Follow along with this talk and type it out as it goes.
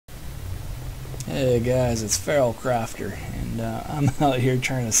Hey guys, it's Feral Crafter, and I'm out here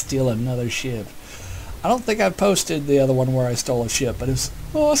trying to steal another ship. I don't think I posted the other one where I stole a ship, but it's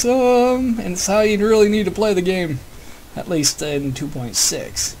awesome, and it's how you really need to play the game, at least in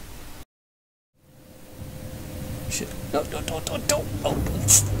 2.6. Shit. No, don't. Oh,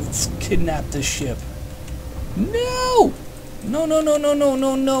 let's kidnap this ship. No!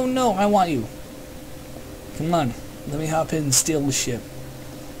 No, I want you. Come on, let me hop in and steal the ship.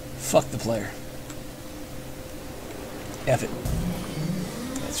 Fuck the player. F it.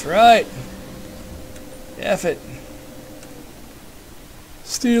 That's right. F it.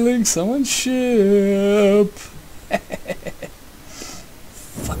 Stealing someone's ship.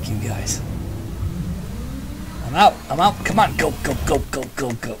 Fuck you guys. I'm out. Come on, go. Ambit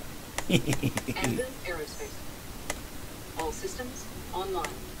Aerospace. All systems online.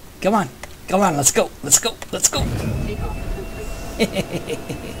 Come on, let's go. Takeoff complete.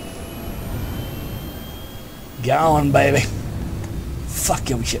 Get on, baby.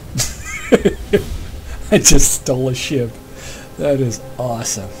 Fuck your ship. I just stole a ship. That is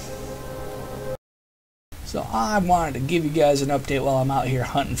awesome. So I wanted to give you guys an update while I'm out here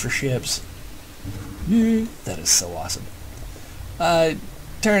hunting for ships. Yeah, that is so awesome.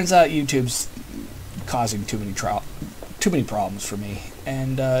 Turns out YouTube's causing too many problems for me,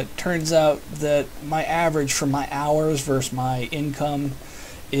 and turns out that my average for my hours versus my income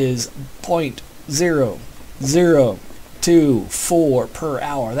is 0.0024 per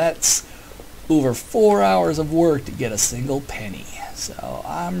hour. That's over 4 hours of work to get a single penny. So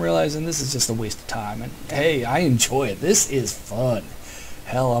I'm realizing this is just a waste of time, and hey, I enjoy it. This is fun.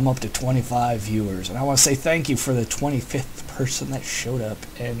 Hell, I'm up to 25 viewers, and I want to say thank you for the 25th person that showed up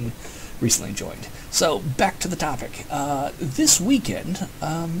and recently joined. So back to the topic. This weekend,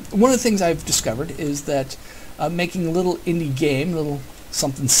 one of the things I've discovered is that making a little indie game,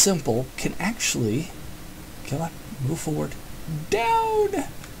 something simple, can actually, come on, move forward, down.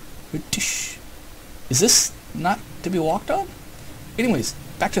 Is this not to be walked on? Anyways,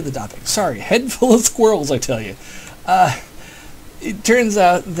 back to the topic. Sorry, head full of squirrels, I tell you. It turns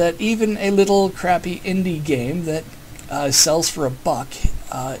out that even a little crappy indie game that sells for $1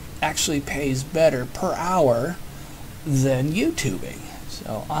 actually pays better per hour than YouTubing.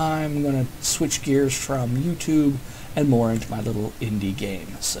 So I'm going to switch gears from YouTube and more into my little indie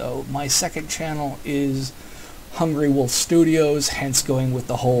game. So my second channel is Hungry Wolf Studios, hence going with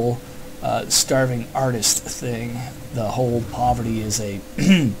the whole starving artist thing. The whole poverty is a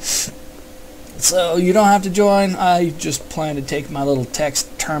so you don't have to join. I just plan to take my little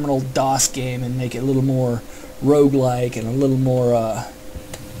text terminal DOS game and make it a little more roguelike and a little more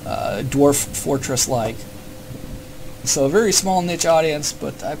Dwarf Fortress-like. So a very small niche audience,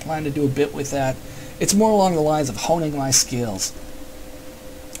 but I plan to do a bit with that. It's more along the lines of honing my skills.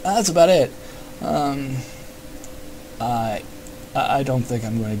 That's about it. I don't think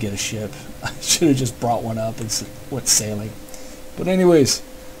I'm going to get a ship. I should have just brought one up and went sailing. But anyways,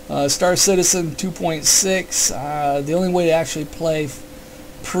 Star Citizen 2.6, the only way to actually play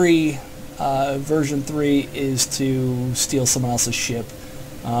version 3 is to steal someone else's ship,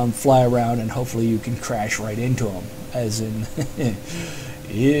 fly around, and hopefully you can crash right into them, as in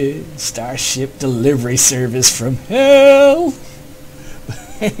yeah, Starship Delivery Service from hell.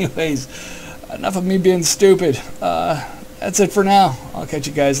 But anyways, enough of me being stupid. That's it for now. I'll catch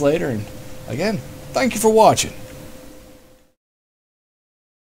you guys later, and again, thank you for watching.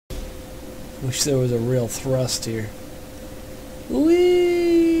 Wish there was a real thrust here.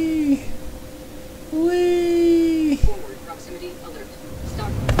 Whee! Whee! Forward proximity alert.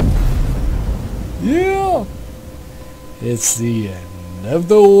 Start. Yeah! It's the end of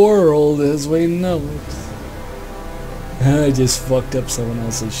the world as we know it. I just fucked up someone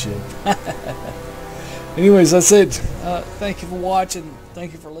else's ship. Anyways, that's it. Thank you for watching.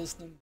 Thank you for listening.